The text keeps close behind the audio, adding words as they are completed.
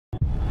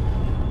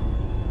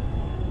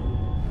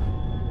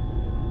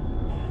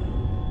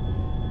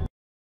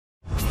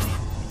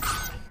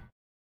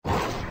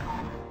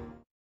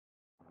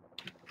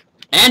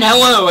And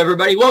hello,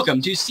 everybody.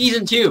 Welcome to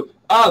Season 2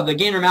 of the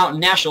Gander Mountain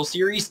National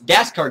Series.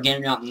 DASCAR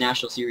Gander Mountain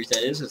National Series,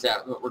 that is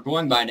that what we're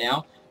going by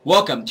now.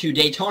 Welcome to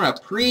Daytona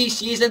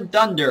Preseason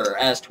Thunder,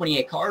 as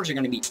 28 cars are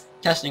going to be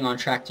testing on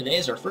track today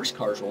as our first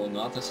car's rolling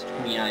off. This is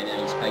 29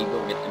 Maddie's Pipe.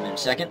 We'll get them in a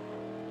second.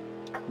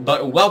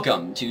 But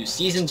welcome to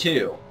Season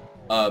 2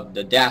 of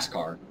the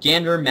DASCAR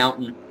Gander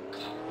Mountain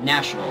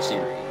National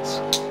Series.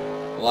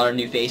 A lot of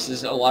new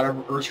faces, a lot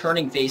of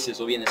returning faces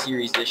will be in the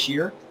series this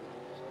year.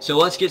 So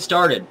let's get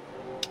started.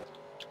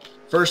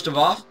 First of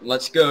all,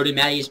 let's go to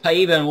Mattias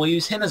Paiva, and we'll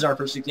use him as our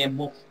first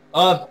example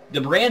of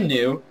the brand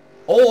new,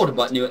 old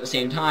but new at the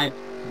same time,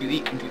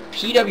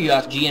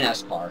 PWF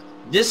GNS car.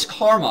 This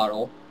car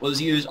model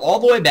was used all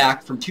the way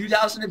back from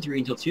 2003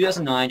 until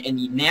 2009 in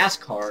the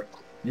NASCAR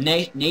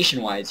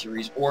Nationwide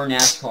Series, or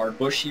NASCAR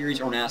Busch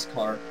Series, or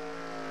NASCAR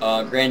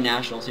Grand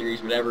National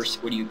Series, whatever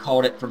you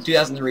called it, from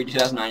 2003 to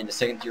 2009 in the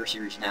second tier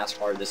series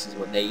NASCAR. This is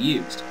what they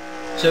used.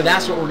 So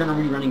that's what we're going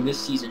to be running this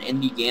season in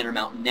the Gander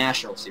Mountain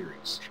National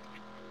Series.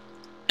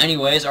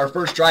 Anyways, our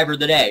first driver of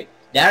the day,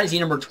 that is the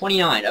number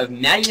 29 of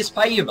Mattias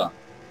Paiva.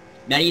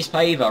 Mattias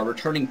Paiva,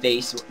 returning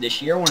face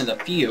this year, one of the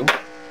few.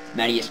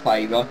 Mattias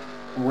Paiva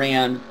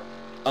ran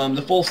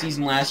the full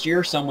season last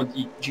year, some with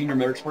the Junior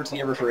Motorsports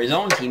Leader for his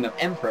own team of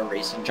M-Pro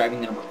Racing, driving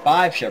the number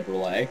 5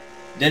 Chevrolet.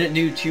 Didn't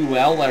do too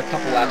well, let a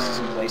couple lapses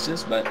in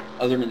places, but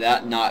other than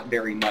that, not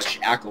very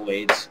much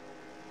accolades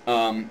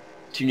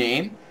to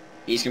name.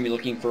 He's going to be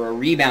looking for a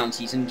rebound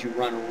season to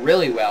run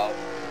really well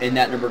in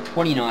that number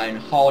 29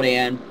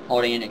 Holiday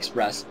Inn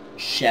Express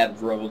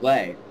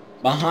Chevrolet.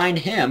 Behind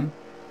him,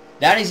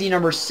 that is the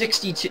number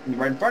 62,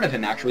 right in front of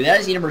him actually, that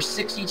is the number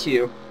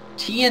 62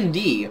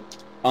 TND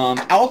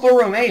Alfa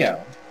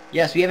Romeo.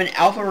 Yes, we have an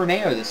Alfa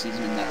Romeo this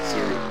season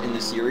in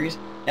this series.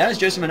 That is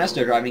Joseph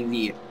Monesto driving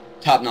the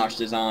top-notch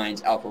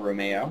designs Alfa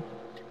Romeo.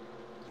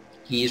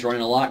 He's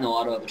running a lot in a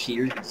lot of other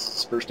series. This is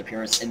his first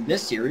appearance in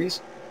this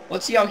series.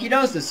 Let's see how he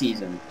does this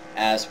season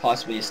as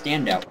possibly a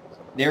standout.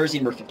 There's the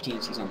number 15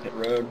 he's on pit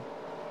road.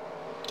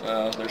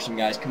 There's some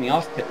guys coming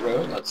off pit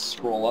road. Let's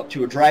scroll up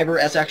to a driver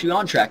that's actually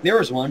on track. There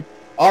is one.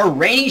 Our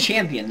reigning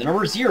champion, the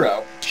number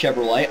 0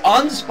 Chevrolet,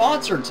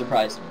 unsponsored,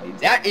 surprisingly.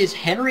 That is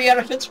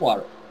Henrietta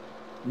Fitzwater.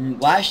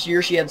 Last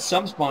year, she had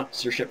some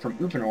sponsorship from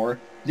Uponor.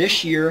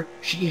 This year,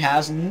 she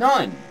has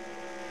none.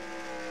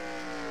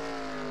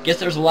 Guess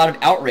there's a lot of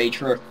outrage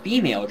for a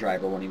female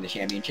driver winning the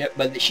championship,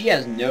 but she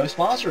has no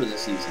sponsor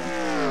this season.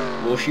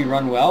 Will she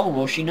run well?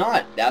 Will she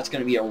not? That's going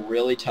to be a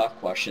really tough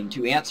question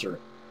to answer,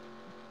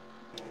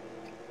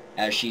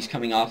 as she's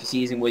coming off a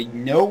season with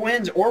no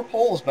wins or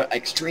poles, but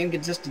extreme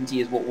consistency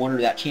is what won her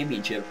that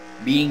championship,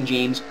 beating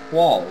James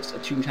Qualls, a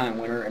 2-time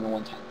winner and a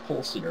 1-time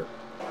pole sitter.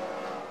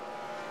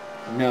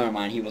 No, never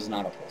mind, he was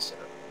not a pole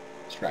sitter.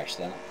 Scratch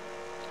that.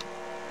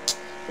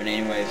 But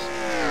anyways,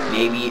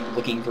 maybe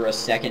looking for a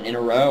second in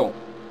a row.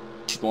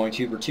 Going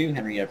 2 for 2,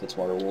 Henrietta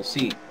Fitzwater. We'll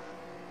see.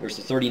 There's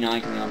the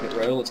 39 coming on pit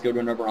road. Let's go to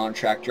another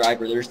on-track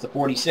driver. There's the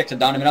 46 of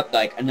Donovan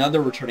Updike, another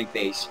returning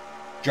face.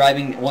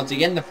 Driving, once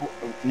again,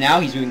 now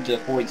he's moving to the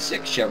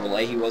 46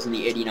 Chevrolet. He was in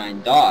the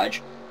 89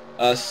 Dodge.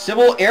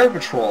 Civil Air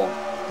Patrol,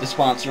 the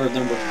sponsor of the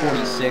number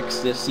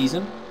 46 this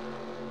season.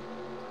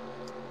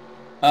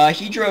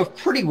 He drove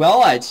pretty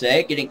well, I'd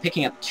say,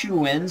 picking up 2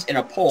 wins and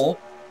a pole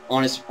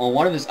on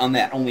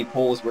that only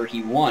pole is where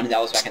he won. That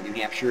was back in New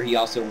Hampshire. He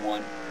also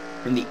won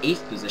from the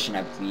 8th position,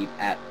 I believe,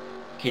 at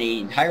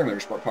Canadian Tire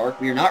Motorsport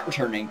Park. We are not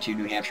returning to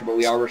New Hampshire, but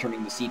we are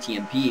returning to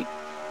CTMP.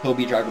 He'll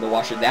be driver to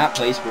watch at that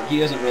place, where he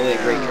isn't really a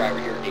great driver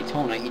here at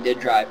Daytona. He did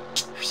drive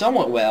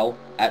somewhat well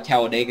at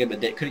Talladega, but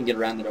couldn't get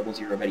around the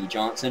 00 of Eddie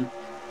Johnson.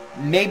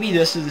 Maybe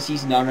this is the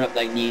season Donovan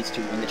Updike needs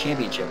to win the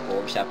championship.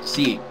 We'll just have to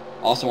see.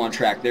 Also on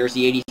track, there's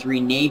the 83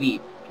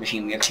 Navy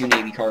machine. We have 2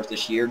 Navy cars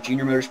this year.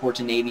 Junior Motorsports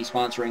and Navy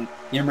sponsoring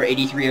the number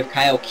 83 of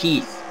Kyle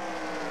Keith.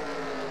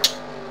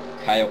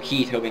 Kyle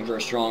Keith hoping for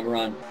a strong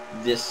run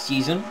this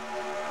season,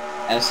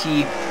 as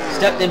he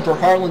stepped in for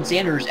Harlan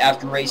Sanders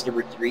after race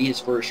number 3. His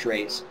first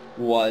race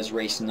was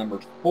race number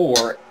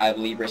 4. I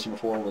believe race number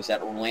 4 was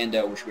at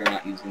Orlando, which we are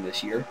not using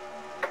this year.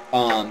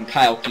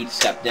 Kyle Keith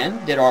stepped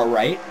in, did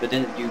alright, but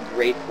didn't do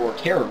great or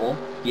terrible.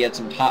 He had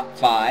some top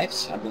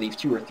 5s, I believe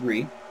 2 or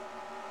 3.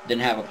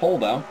 Didn't have a pole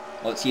though.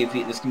 Let's see if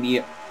this can be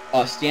a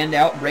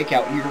standout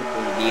breakout year for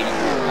the 84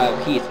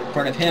 Kyle Keith. In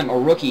front of him, a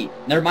rookie.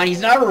 Never mind,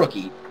 he's not a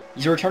rookie.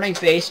 He's a returning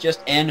face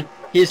just in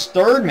his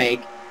 3rd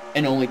make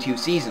in only 2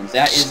 seasons.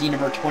 That is the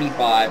number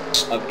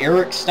 25 of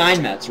Eric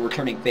Steinmetz, a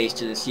returning face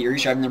to the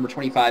series, driving number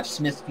 25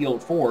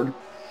 Smithfield Ford.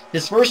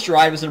 His first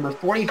ride was number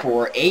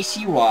 44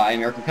 ACY,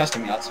 American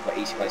Custom Yachts, is what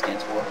ACY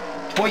stands for,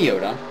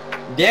 Toyota.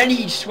 Then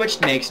he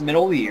switched makes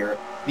middle of the year,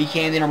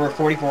 became the number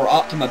 44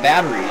 Optima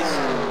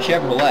Batteries,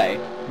 Chevrolet.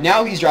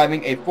 Now he's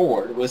driving a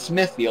Ford with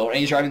Smithfield, and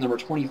he's driving number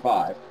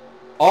 25.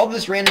 All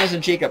this randomness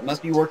and shakeup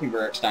must be working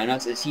for Eric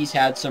Steinmetz, as he's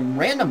had some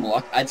random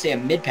luck. I'd say a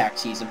mid-pack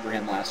season for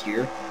him last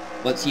year.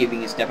 Let's see if he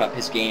can step up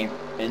his game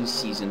in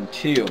Season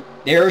 2.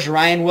 There's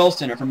Ryan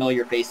Wilson, a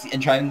familiar face,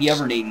 and driving the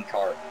other Navy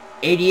car.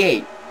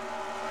 88.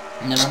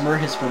 And the number,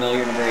 his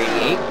familiar number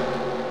 88.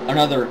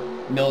 Another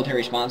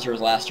military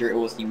sponsors last year, it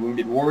was the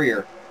Wounded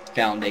Warrior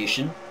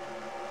Foundation.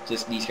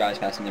 Just these guys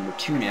passing number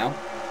 2 now.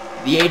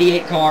 The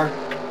 88 car,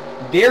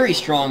 very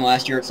strong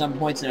last year at some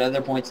points, and at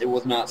other points it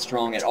was not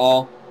strong at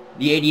all.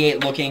 The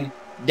 88 looking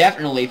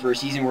definitely for a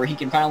season where he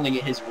can finally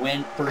get his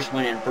first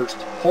win and first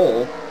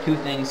pole. 2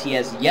 things he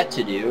has yet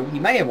to do. He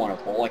may have won a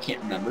pole, I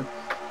can't remember.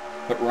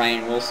 But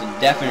Ryan Wilson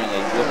definitely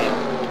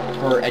looking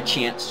for a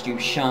chance to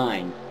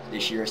shine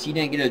this year, as he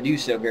didn't get to do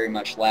so very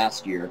much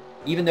last year.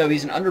 Even though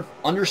he's an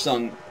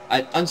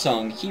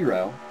unsung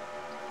hero,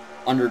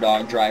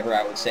 underdog driver,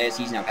 I would say, as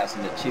he's now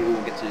passing the 2.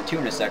 We'll get to the 2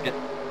 in a second.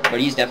 But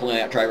he's definitely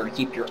a driver to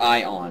keep your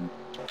eye on.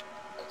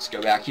 Let's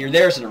go back here.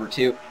 There's the number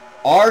 2.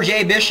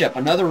 R.J. Bishop,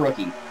 another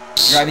rookie,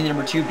 driving the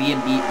number 2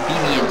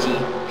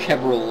 BB&T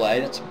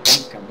Chevrolet. That's a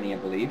bank company, I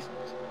believe.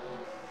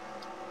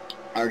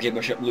 R.J.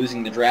 Bishop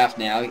losing the draft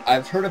now.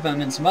 I've heard of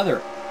him in some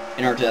other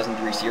NR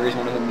 2003 series,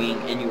 one of them being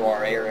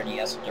NURA or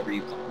NES,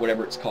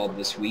 whatever it's called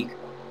this week.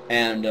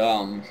 And,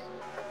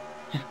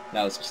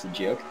 that was just a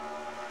joke.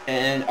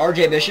 And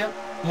R.J. Bishop,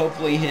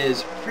 hopefully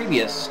his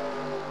previous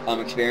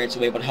experience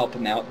will be able to help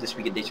him out this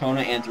week at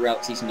Daytona and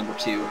throughout season number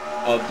 2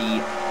 of the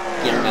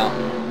Gander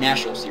Mountain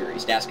National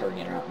Series, DASCAR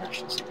Gander Mountain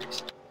National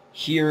Series.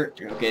 Here,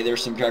 okay,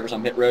 there's some drivers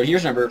on pit road.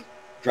 Here's the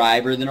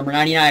number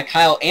 99,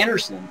 Kyle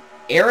Anderson.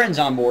 Aaron's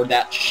on board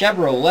that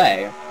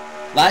Chevrolet.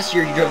 Last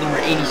year he drove the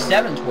number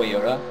 87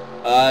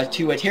 Toyota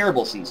to a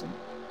terrible season.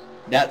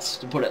 That's,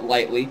 to put it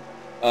lightly.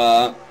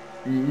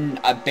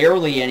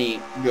 Barely any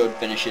good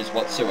finishes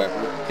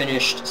whatsoever.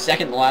 Finished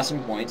second to last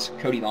in points.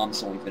 Cody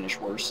Thomas only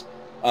finished worse.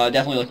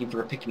 Definitely looking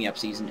for a pick-me-up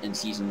season in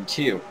Season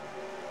 2.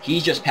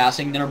 He's just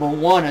passing the number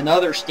 1,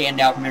 another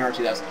standout from NR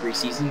 2003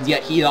 seasons,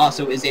 yet he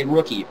also is a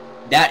rookie.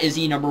 That is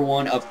the number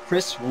 1 of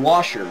Chris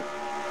Washer.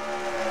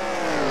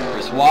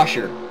 Chris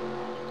Washer,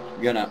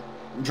 gonna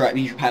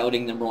be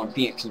piloting number 1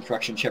 Phoenix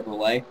Construction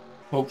Chevrolet.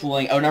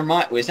 Hopefully, oh, never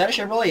mind. Wait, is that a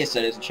Chevrolet? Yes,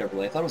 that is a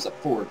Chevrolet. I thought it was a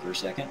Ford for a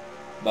second.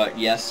 But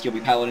yes, he'll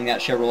be piloting that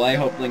Chevrolet,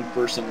 hoping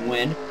for some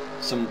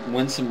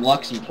some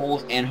luck, some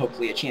poles, and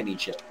hopefully a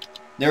championship.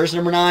 There's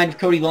number 9 of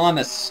Cody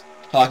Lamas.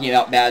 Talking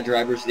about bad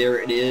drivers, there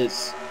it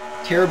is.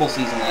 Terrible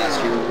season last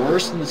year,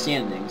 worse than the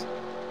standings.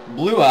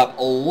 Blew up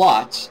a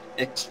lot,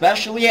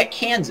 especially at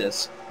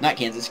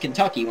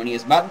Kentucky, when he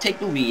was about to take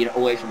the lead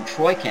away from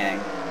Troy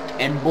Kang,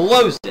 and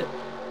blows it.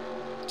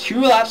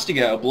 2 laps to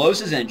go, blows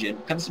his engine,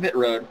 comes to pit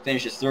road,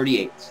 finishes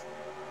 38th.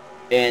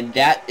 And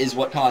that is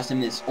what cost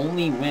him his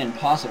only win,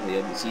 possibly,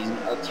 of the season.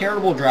 A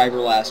terrible driver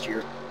last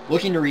year,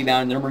 looking to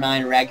rebound. The number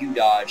 9, Ragu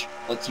Dodge.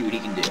 Let's see what he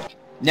can do.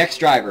 Next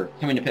driver,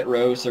 coming to pit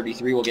road,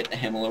 33. We'll get to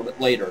him a little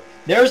bit later.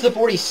 There's the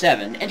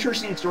 47.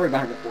 Interesting story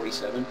behind the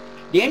 47.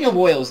 Daniel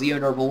Boyle is the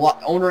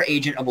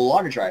owner-agent of a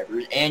lot of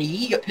drivers, and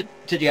he got put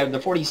together the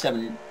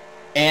 47,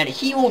 and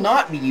he will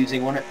not be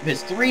using one of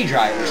his 3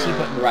 drivers he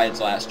put in the rides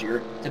last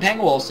year.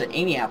 Topanga Wilson,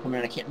 Amy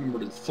Appleman, I can't remember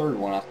the 3rd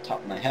one off the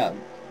top of my head.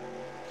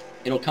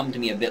 It'll come to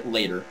me a bit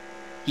later.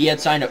 He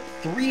had signed up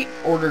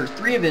ordered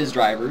 3 of his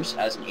drivers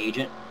as an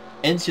agent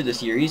into the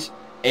series,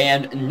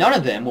 and none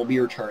of them will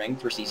be returning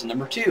for season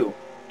number 2.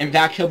 In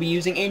fact, he'll be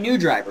using a new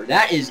driver.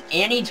 That is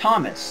Annie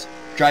Thomas,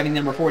 driving the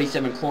number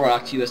 47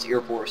 Clorox U.S.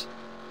 Air Force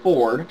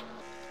Ford.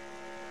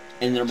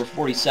 And the number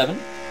 47.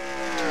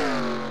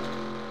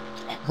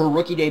 Her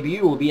rookie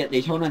debut will be at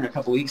Daytona in a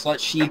couple weeks.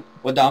 Let's see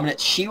what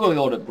dominance she will be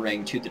able to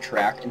bring to the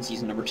track in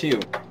season number 2.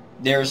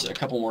 There's a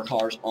couple more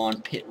cars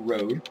on pit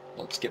road.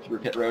 Let's skip through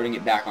pit road and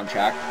get back on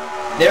track.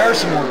 There are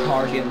some more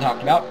cars we haven't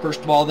talked about. First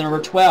of all, the number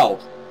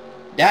 12.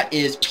 That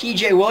is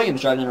P.J.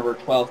 Williams driving the number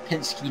 12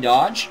 Penske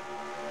Dodge.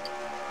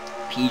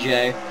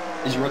 P.J.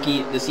 is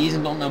rookie this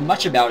season. Don't know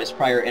much about his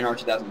prior NR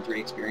 2003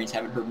 experience.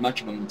 Haven't heard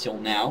much of him until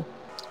now.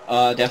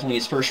 Definitely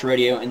his first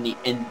rodeo in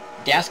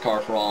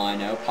DASCAR for all I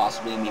know.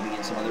 Possibly maybe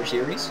in some other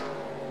series.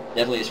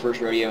 Definitely his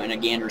first rodeo in a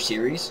Gander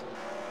series.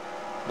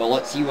 But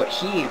let's see what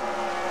he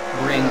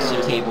brings to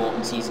the table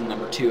in season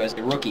number 2 as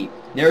a rookie.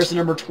 There's the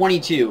number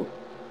 22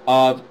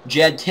 of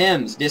Jed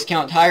Timms,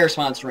 Discount Tire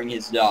sponsoring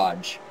his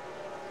Dodge.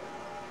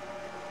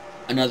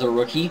 Another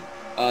rookie.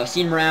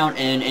 Seen him around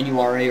in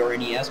NURA or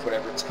NES,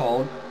 whatever it's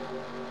called.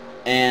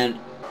 And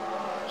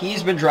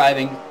he's been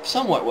driving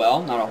somewhat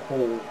well, not a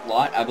whole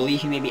lot. I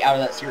believe he may be out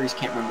of that series,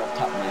 can't remember off the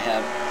top of my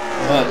head.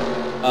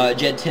 But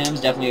Jed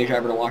Timms, definitely a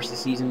driver to watch this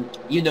season.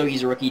 Even though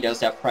he's a rookie, he does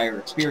have prior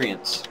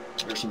experience.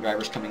 There's some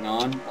drivers coming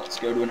on. Let's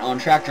go to an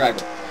on-track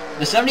driver.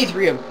 The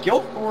 73 of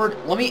Guilford,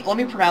 let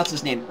me pronounce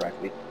his name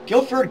correctly.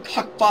 Guilford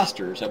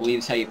Fosters, I believe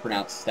is how you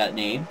pronounce that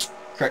name.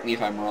 Correct me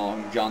if I'm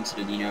wrong. John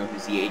Cittadino,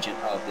 who's the agent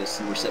of this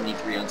number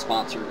 73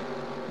 unsponsored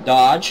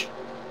Dodge.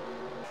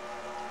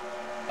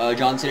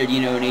 John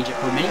Cittadino, an agent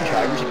for many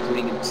drivers,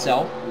 including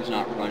himself, who's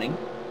not running.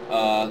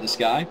 This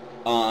guy.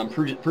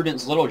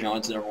 Prudence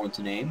Littlejohn's the number 1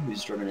 to name,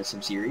 who's driven in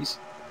some series.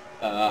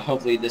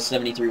 Hopefully this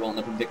 73 will end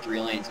up in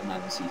victory lane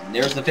sometime this season.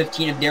 There's the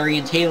 15 of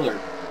Darian Taylor.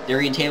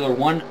 Darian Taylor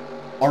won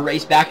our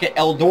race back at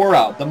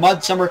Eldora. The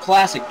Mud Summer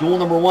Classic, duel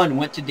number 1,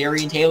 went to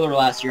Darian Taylor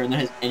last year in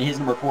his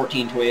number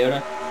 14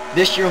 Toyota.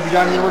 This year he'll be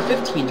driving the number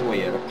 15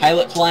 Toyota.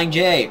 Pilot Flying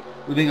J,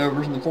 moving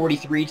over from the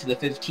 43 to the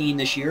 15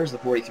 this year, as the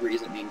 43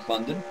 isn't being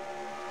funded.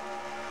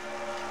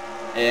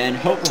 And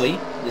hopefully,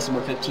 this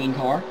number 15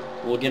 car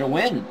will get a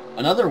win.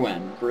 Another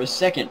win for his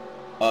second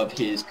of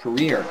his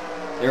career.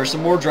 There are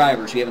some more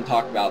drivers we haven't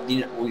talked about.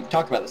 We've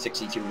talked about the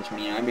 62 and the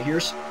 29, but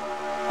here's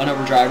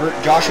another driver.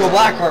 Joshua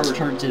Blackheart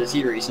returned to the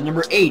series. And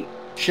number 8,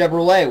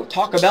 Chevrolet with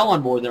Taco Bell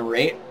on board number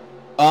 8.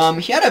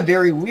 He had a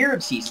very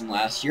weird season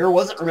last year.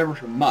 Wasn't remembered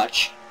for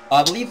much.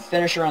 I believe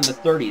finished around the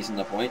 30s in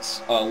the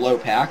points. Low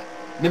pack.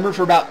 Remembered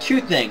for about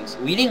 2 things.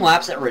 Leading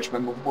laps at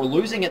Richmond before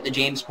losing at the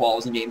James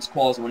Qualls, and James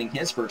Qualls winning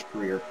his first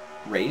career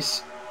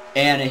race.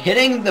 And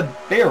hitting the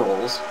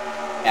barrels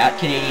at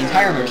Canadian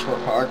Tire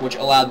Motorsport Park, which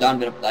allowed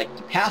Donovan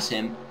to pass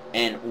him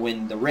and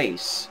win the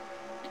race.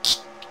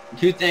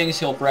 2 things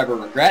he'll forever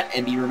regret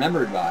and be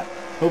remembered by.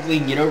 Hopefully he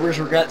can get over his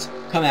regrets,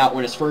 come out,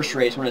 win his first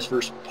race, win his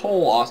first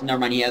pole off. Never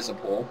mind, he has a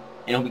pole,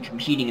 and he'll be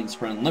competing in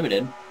Sprint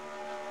Unlimited.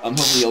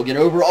 Hopefully he'll get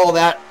over all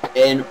that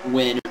and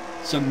win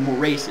some more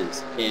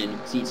races in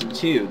Season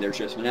 2. There's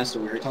just Vanessa,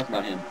 we already talked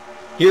about him.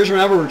 Here's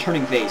another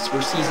returning face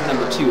for Season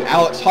number 2,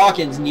 Alex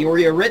Hawkins in the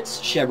Oreo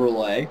Ritz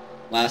Chevrolet.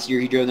 Last year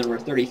he drove the number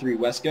 33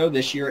 Wesco.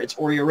 This year it's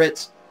Oreo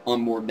Ritz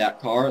on board that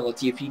car.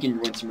 Let's see if he can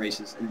win some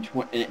races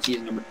in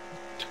Season number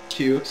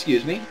 2.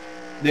 Excuse me.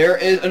 There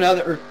is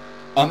another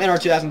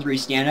NR 2003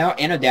 standout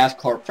and a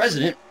DASCAR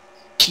president.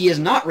 He has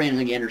not ran in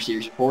the Gander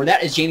Series before.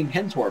 That is Jamie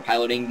Pintor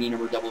piloting the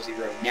number 00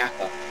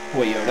 Napa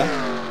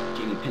Toyota.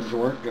 Jamie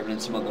Pintor, driven in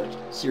some other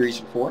series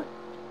before.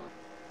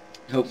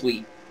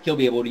 Hopefully he'll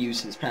be able to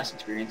use his past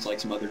experience like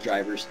some other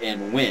drivers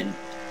and win.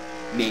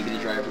 Maybe the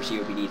driver for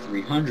COPD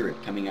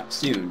 300 coming up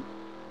soon.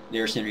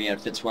 There's Henrietta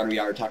Fitzwater, we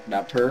already talked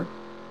about her.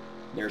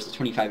 There's the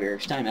 25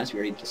 Eric Steinmetz, we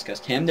already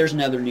discussed him. There's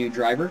another new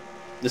driver,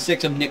 the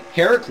 6 of Nick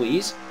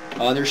Pericles.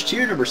 There's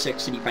 2 number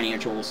 6 City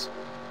Financials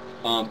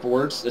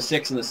forwards, the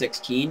 6 and the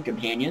 16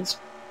 companions.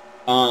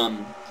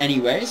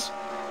 Anyways,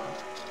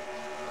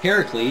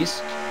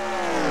 Pericles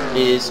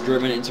is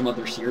driven in some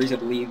other series. I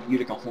believe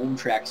Utica Home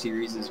Track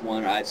Series is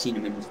one I've seen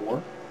him in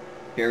before.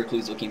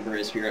 Pericles looking for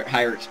his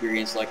higher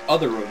experience like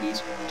other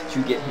rookies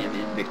to get him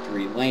in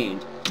victory lane.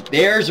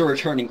 There's a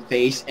returning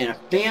face and a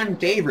fan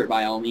favorite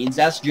by all means.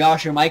 That's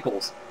Joshua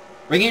Michaels.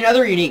 Bringing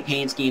another unique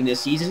paint scheme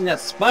this season.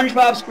 That's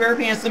SpongeBob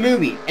SquarePants the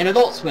movie and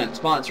Adult Swim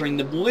sponsoring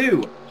the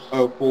blue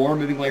 04.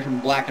 Moving away from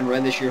black and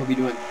red this year, he'll be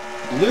doing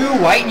blue,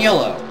 white, and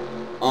yellow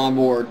on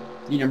board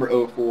the number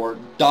 04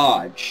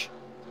 Dodge.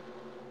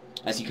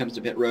 As he comes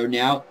to pit road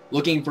now,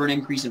 looking for an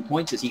increase in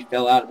points as he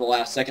fell out at the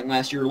last second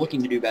last year,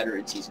 looking to do better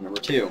in season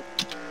number 2.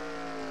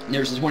 And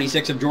there's the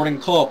 26 of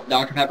Jordan Culp,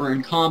 Dr. Pepper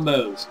and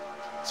Combos,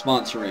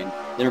 sponsoring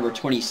the number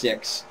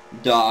 26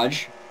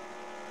 Dodge.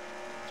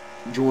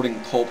 Jordan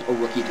Culp, a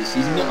rookie this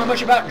season. Don't know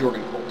much about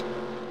Jordan Culp.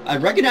 I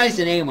recognized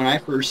the name when I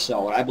first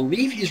saw it. I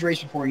believe he's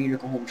raced before in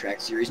Utica Home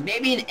Track Series,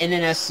 maybe in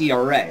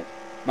NNSCRA,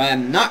 but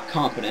I'm not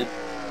confident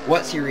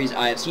what series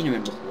I have seen him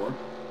in before.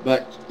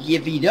 But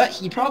if he does,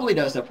 he probably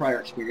does have prior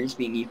experience,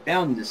 being he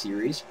found the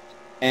series,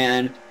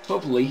 and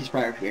hopefully his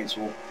prior experience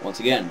will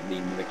once again be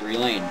in the victory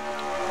lane.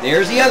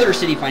 There's the other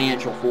City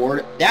Financial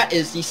Ford. That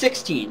is the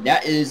 16.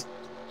 That is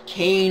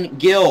Kane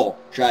Gill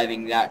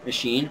driving that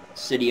machine.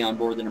 City on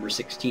board the number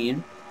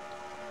 16.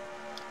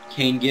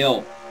 Kane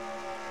Gill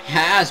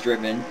has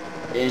driven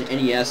in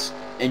NES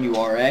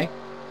NURA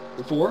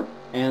before,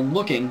 and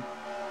looking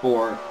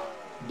for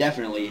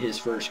definitely his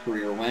first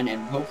career win,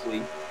 and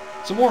hopefully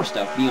some more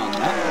stuff beyond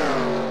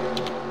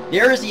that.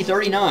 There is the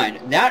 39.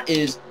 That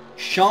is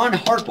Sean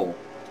Harple.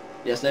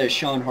 Yes, that is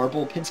Sean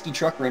Harple. Penske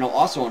Truck Rental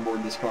also on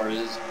board this car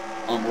is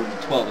on board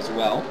the 12 as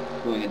well,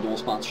 doing a dual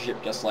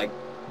sponsorship just like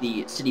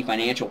the City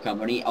Financial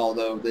Company,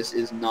 although this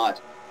is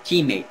not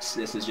teammates.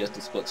 This is just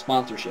a split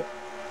sponsorship.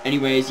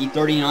 Anyways, the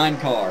 39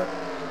 car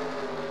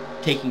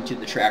taking to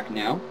the track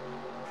now.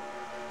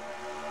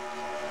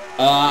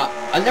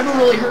 I've never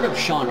really heard of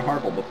Sean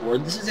Harple before.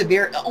 This is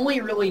a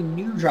only really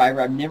new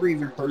driver I've never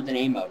even heard the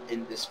name of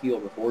in this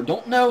field before.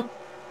 Don't know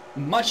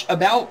much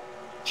about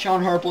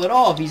Sean Harple at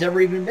all, if he's ever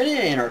even been in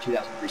an NR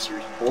 2003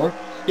 series before.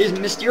 His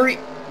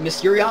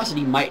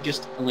mysteriosity might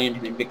just land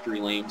him in victory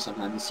lane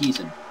sometime this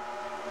season.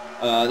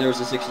 There was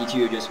a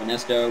 62 of Just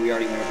Vanesto. We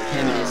already went over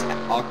him and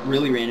his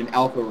really random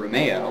Alfa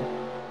Romeo.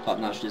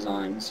 Top-notch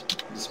designs,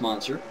 the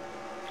sponsor.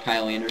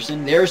 Kyle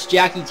Anderson. There's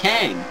Jackie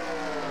Tang.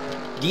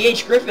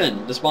 D.H.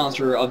 Griffin, the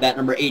sponsor of that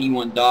number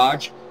 81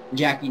 Dodge.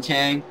 Jackie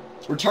Tang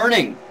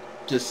returning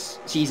to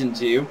Season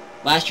 2.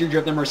 Last year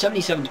drove the number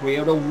 77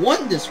 Toyota,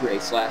 won this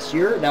race last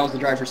year. That was the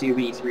driver for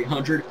COPD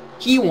 300.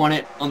 He won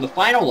it on the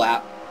final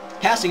lap,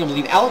 passing, I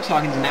believe, Alex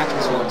Hawkins and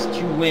Maximus Phillips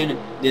to win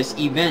this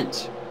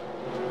event.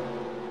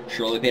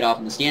 Surely paid off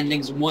in the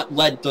standings. What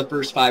led to the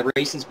first 5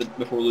 races but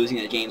before losing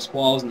to James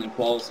Qualls, and then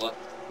Qualls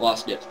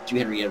lost it to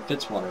Henrietta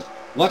Fitzwater.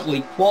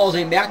 Luckily, Qualls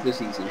ain't back this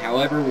season.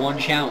 However, one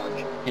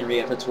challenge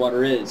Henrietta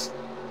Fitzwater is.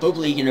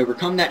 Hopefully he can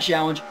overcome that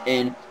challenge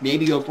and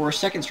maybe go for a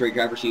second straight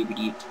driver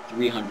COPD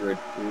 300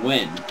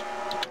 win.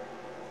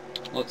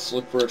 Let's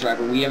look for a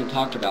driver we haven't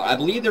talked about. I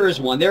believe there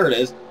is one. There it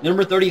is.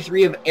 Number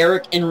 33 of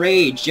Eric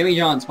Enrage. Jimmy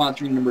John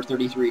sponsoring number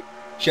 33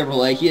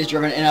 Chevrolet. He has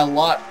driven in a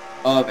lot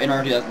of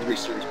NR 2003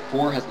 series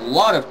before, has a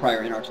lot of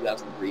prior NR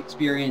 2003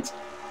 experience,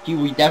 he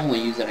will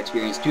definitely use that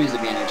experience to his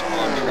advantage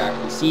on track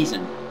this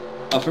season.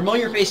 A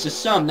familiar face to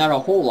some, not a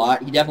whole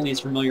lot. He definitely is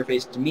a familiar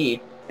face to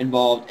me,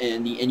 involved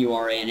in the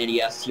NURA and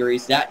NES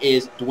series. That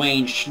is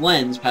Dwayne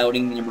Schlenz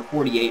piloting the number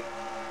 48.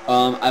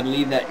 I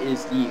believe that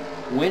is the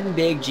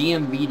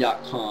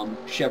WinBigGMV.com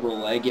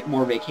Chevrolet. Get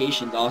More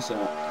Vacations also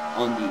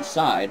on the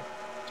side,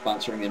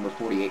 sponsoring the number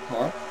 48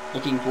 car.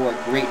 Looking for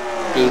a great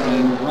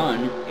debut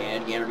run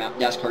and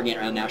DASCAR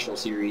Gander National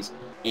Series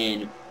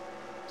in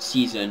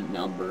season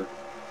number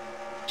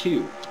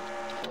 2.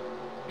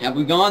 Have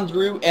we gone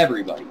through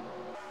everybody?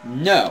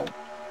 No.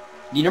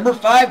 The number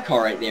 5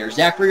 car right there,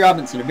 Zachary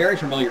Robinson, a very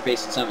familiar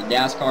face to some in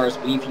DASCARs.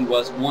 I believe he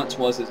once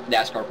was a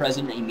DASCAR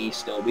president. He may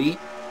still be.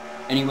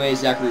 Anyways,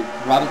 Zachary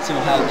Robinson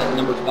will have that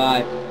number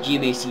 5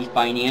 GMAC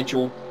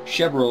Financial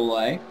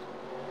Chevrolet.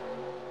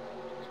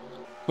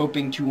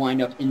 Hoping to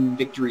wind up in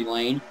victory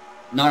lane,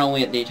 not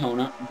only at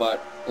Daytona,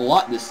 but a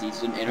lot this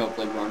season, and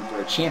hopefully run for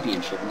a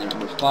championship in the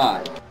number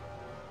 5.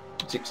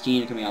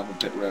 16 coming off of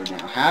pit road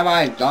now. Have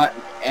I got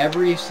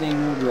every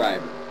single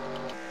driver?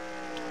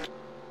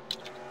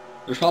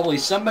 There's probably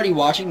somebody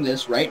watching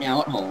this right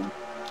now at home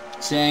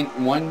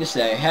wanting to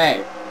say,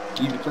 hey,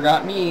 you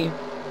forgot me.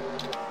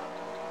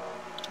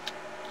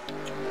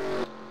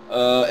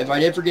 If I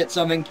did forget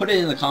something, put it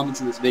in the comments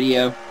of this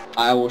video.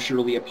 I will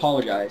surely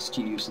apologize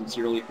to you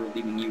sincerely for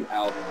leaving you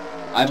out.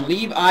 I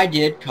believe I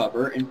did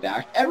cover, in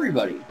fact,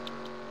 everybody.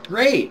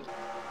 Great.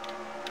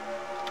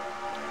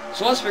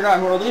 So let's figure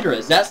out who our leader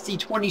is. That's the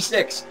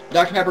 26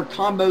 Dr. Pepper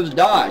Combos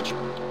Dodge,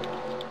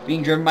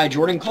 being driven by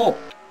Jordan Culp.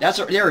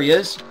 There he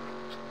is.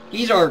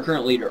 He's our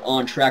current leader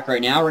on track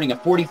right now, running a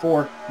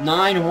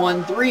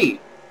 44.913.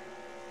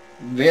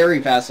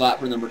 Very fast lap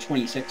for the number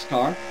 26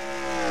 car.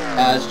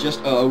 As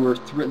just a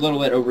little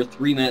bit over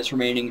 3 minutes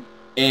remaining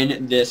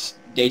in this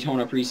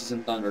Daytona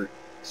Preseason Thunder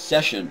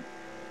session.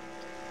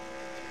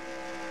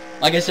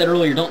 Like I said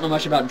earlier, don't know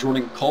much about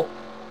Jordan Culp,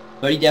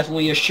 but he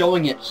definitely is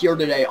showing it here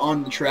today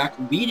on the track,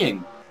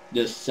 leading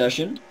this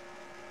session.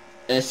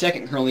 And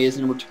second currently is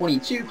the number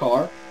 22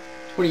 car.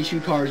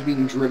 22 car is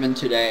being driven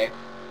today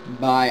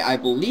by, I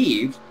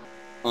believe,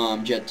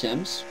 Jed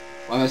Timms.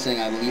 Why am I saying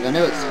I believe? I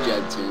know it's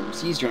Jed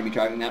Timms. He's going to be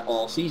driving that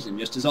all season,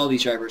 just as all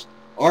these drivers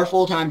are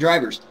full-time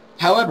drivers.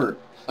 However,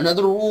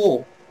 another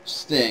rule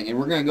thing, and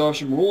we're going to go over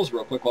some rules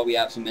real quick while we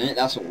have some minute.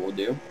 That's what we'll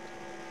do.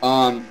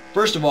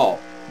 First of all,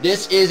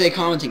 this is a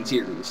commenting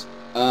series.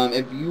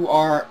 If you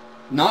are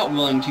not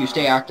willing to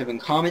stay active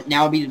and comment,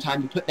 now would be the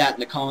time to put that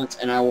in the comments,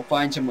 and I will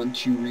find someone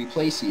to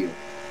replace you.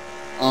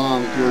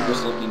 If you're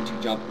just looking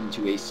to jump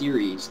into a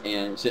series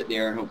and sit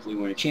there and hopefully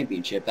win a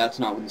championship. That's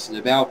not what this is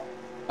about.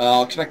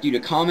 I'll expect you to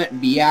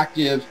comment, be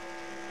active,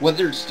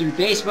 whether it's through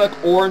Facebook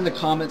or in the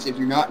comments if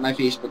you're not in my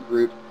Facebook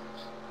group.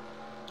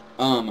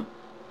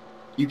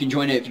 You can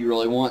join it if you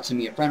really want. Send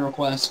me a friend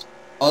request.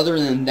 Other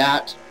than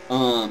that,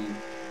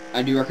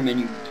 I do recommend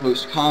you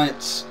post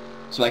comments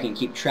so I can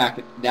keep track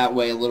that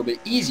way a little bit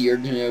easier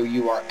to know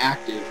you are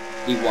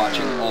actively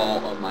watching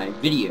all of my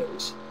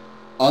videos.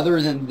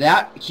 Other than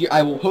that,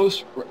 I will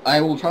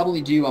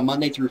probably do a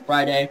Monday through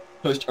Friday,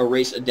 post a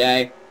race a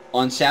day.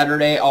 On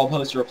Saturday, I'll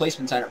post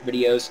replacement sign-up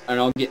videos, and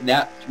I'll get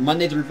that.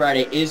 Monday through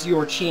Friday is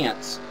your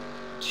chance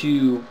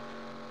to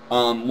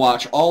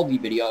watch all the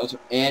videos,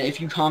 and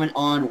if you comment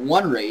on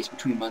one race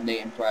between Monday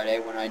and Friday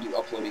when I do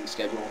uploading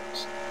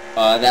schedules,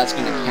 that's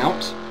going to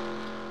count,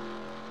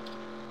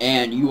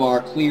 and you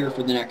are clear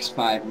for the next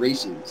 5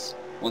 races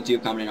once you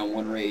have commented on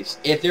one race.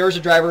 If there is a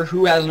driver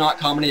who has not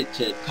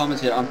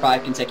commented on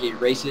 5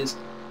 consecutive races,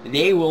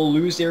 they will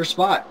lose their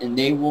spot, and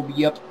they will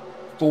be up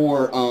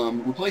for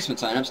replacement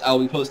signups. I'll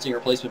be posting a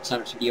replacement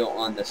signups video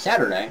on the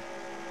Saturday,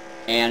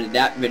 and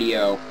that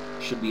video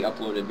should be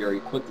uploaded very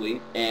quickly.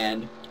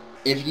 And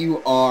if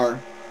you are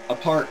a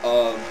part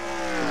of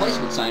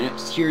replacement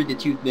signups, here are the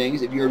 2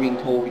 things. If you're being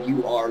told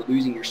you are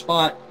losing your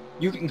spot,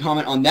 you can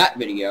comment on that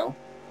video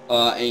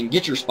and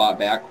get your spot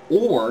back,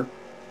 or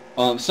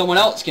someone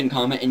else can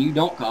comment and you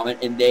don't comment,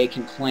 and they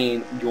can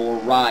claim your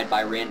ride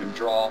by random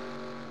draw.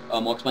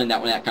 I'll explain that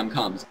when that time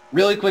comes.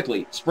 Really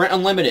quickly, Sprint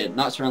Unlimited,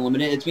 not Sprint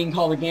Unlimited, it's being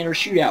called a Gander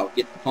Shootout.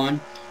 Get the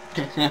fun?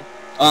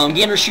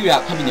 Gander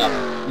Shootout coming up.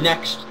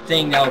 Next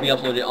thing that will be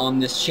uploaded on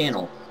this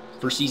channel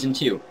for Season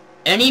 2.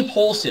 Any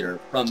pole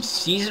sitter from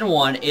Season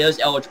 1 is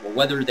eligible,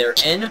 whether they're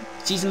in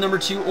Season number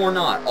 2 or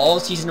not. All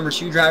Season number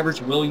 2 drivers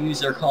will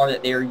use their car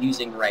that they are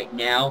using right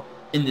now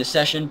in this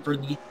session for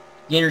the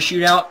Gander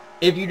Shootout.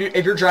 If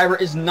your driver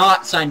is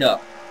not signed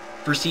up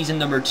for Season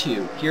number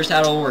 2, here's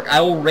how it'll work.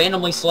 I will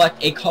randomly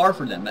select a car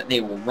for them that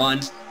they will run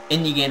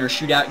in the Gander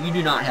Shootout. You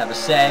do not have a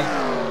say.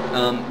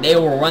 They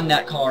will run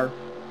that car,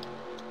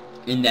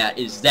 and that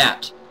is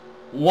that.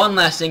 One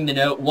last thing to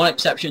note, one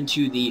exception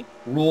to the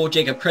rule,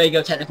 Jacob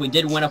Crago technically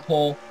did win a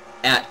pole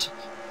at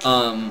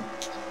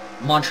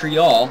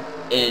Montreal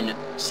in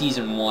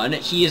Season 1.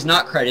 He is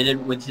not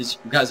credited with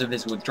because of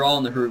his withdrawal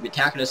in the Haruka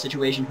Takeda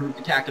situation.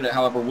 Haruka Takeda,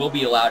 however, will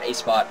be allowed a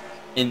spot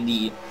in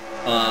the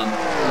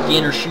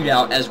Gander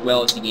Shootout as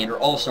well as the Gander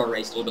All-Star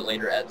race a little bit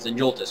later at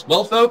Zenjoltis.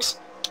 Well, folks,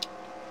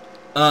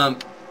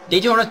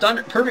 Daytona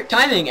Thunder, perfect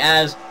timing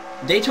as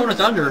Daytona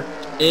Thunder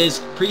is,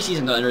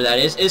 preseason Thunder that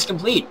is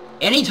complete.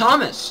 Annie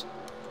Thomas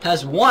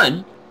has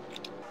won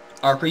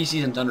our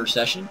preseason Thunder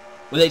session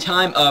with a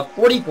time of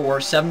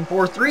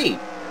 44.743.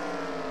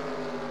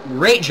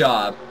 Great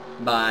job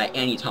by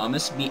Annie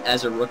Thomas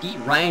as a rookie.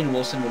 Ryan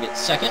Wilson will get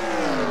second.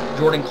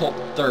 Jordan Colt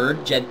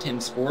third. Jed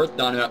Timms fourth.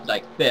 Donovan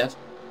Updike fifth.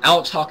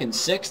 Alex Hawkins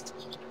sixth.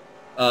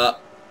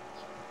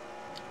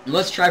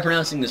 Let's try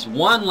pronouncing this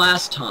one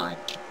last time.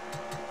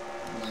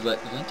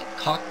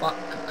 Cock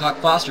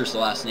Foster's the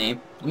last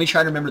name. Let me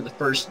try to remember the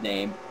first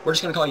name. We're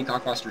just going to call you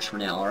Cock Fosters for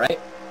now, alright?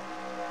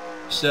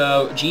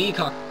 So, G.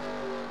 Cock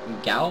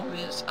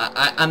Galvis?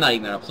 I'm not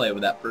even going to play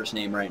with that first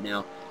name right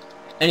now.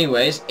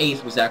 Anyways,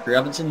 8th was Zachary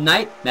Robinson.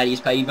 9th,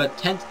 Mattias Paiva.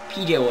 10th,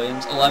 PJ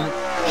Williams. 11th,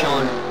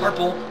 Sean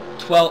Harple.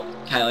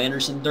 12th, Kyle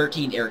Anderson.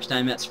 13th, Eric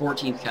Steinmetz.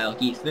 14th, Kyle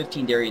Keith.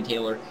 15th, Darian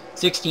Taylor.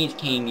 16th,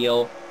 Kane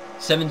Gill.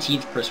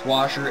 17th, Chris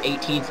Washer.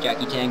 18th,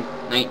 Jackie Tang.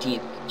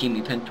 19th,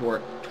 Jamie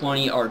Pentor.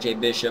 20, RJ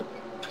Bishop.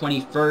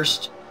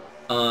 21st,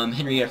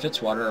 Henrietta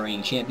Fitzwater, our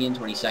reigning champion.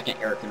 22nd,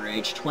 Eric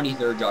Enrage.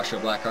 23rd, Joshua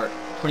Blackheart.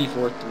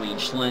 24th, Dwayne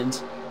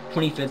Schlens.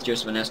 25th,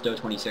 Joseph Anesto.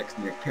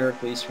 26th, Nick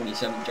Pericles.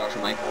 27th,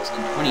 Joshua Michaels.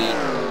 And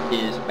 28th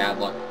is Bad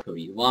Luck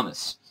Cody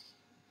Lamas.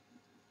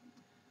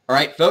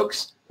 Alright,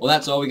 folks. Well,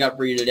 that's all we got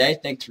for you today.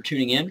 Thanks for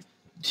tuning in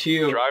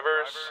to...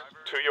 Drivers,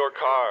 to your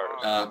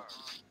cars.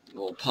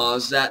 We'll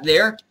pause that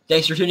there.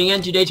 Thanks for tuning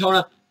in to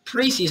Daytona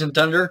Preseason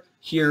Thunder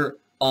here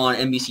on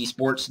NBC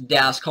Sports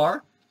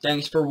DASCAR.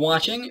 Thanks for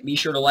watching. Be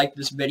sure to like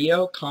this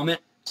video,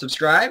 comment,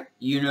 subscribe.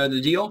 You know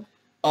the deal.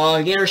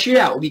 Gander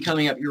Shootout will be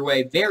coming up your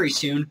way very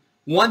soon.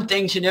 One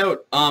thing to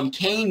note,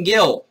 Kane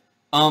Gill,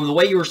 the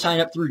way you were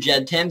signed up through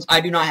Jed Timms, I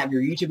do not have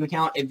your YouTube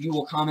account. If you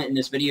will comment in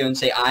this video and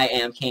say, I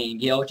am Kane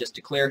Gill, just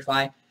to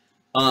clarify,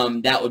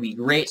 that would be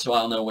great, so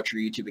I'll know what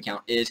your YouTube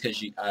account is, because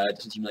it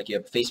doesn't seem like you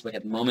have Facebook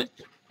at the moment.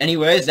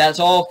 Anyways, that's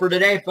all for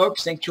today,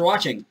 folks. Thanks for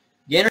watching.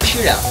 Gander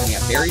Shootout coming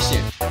up very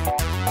soon.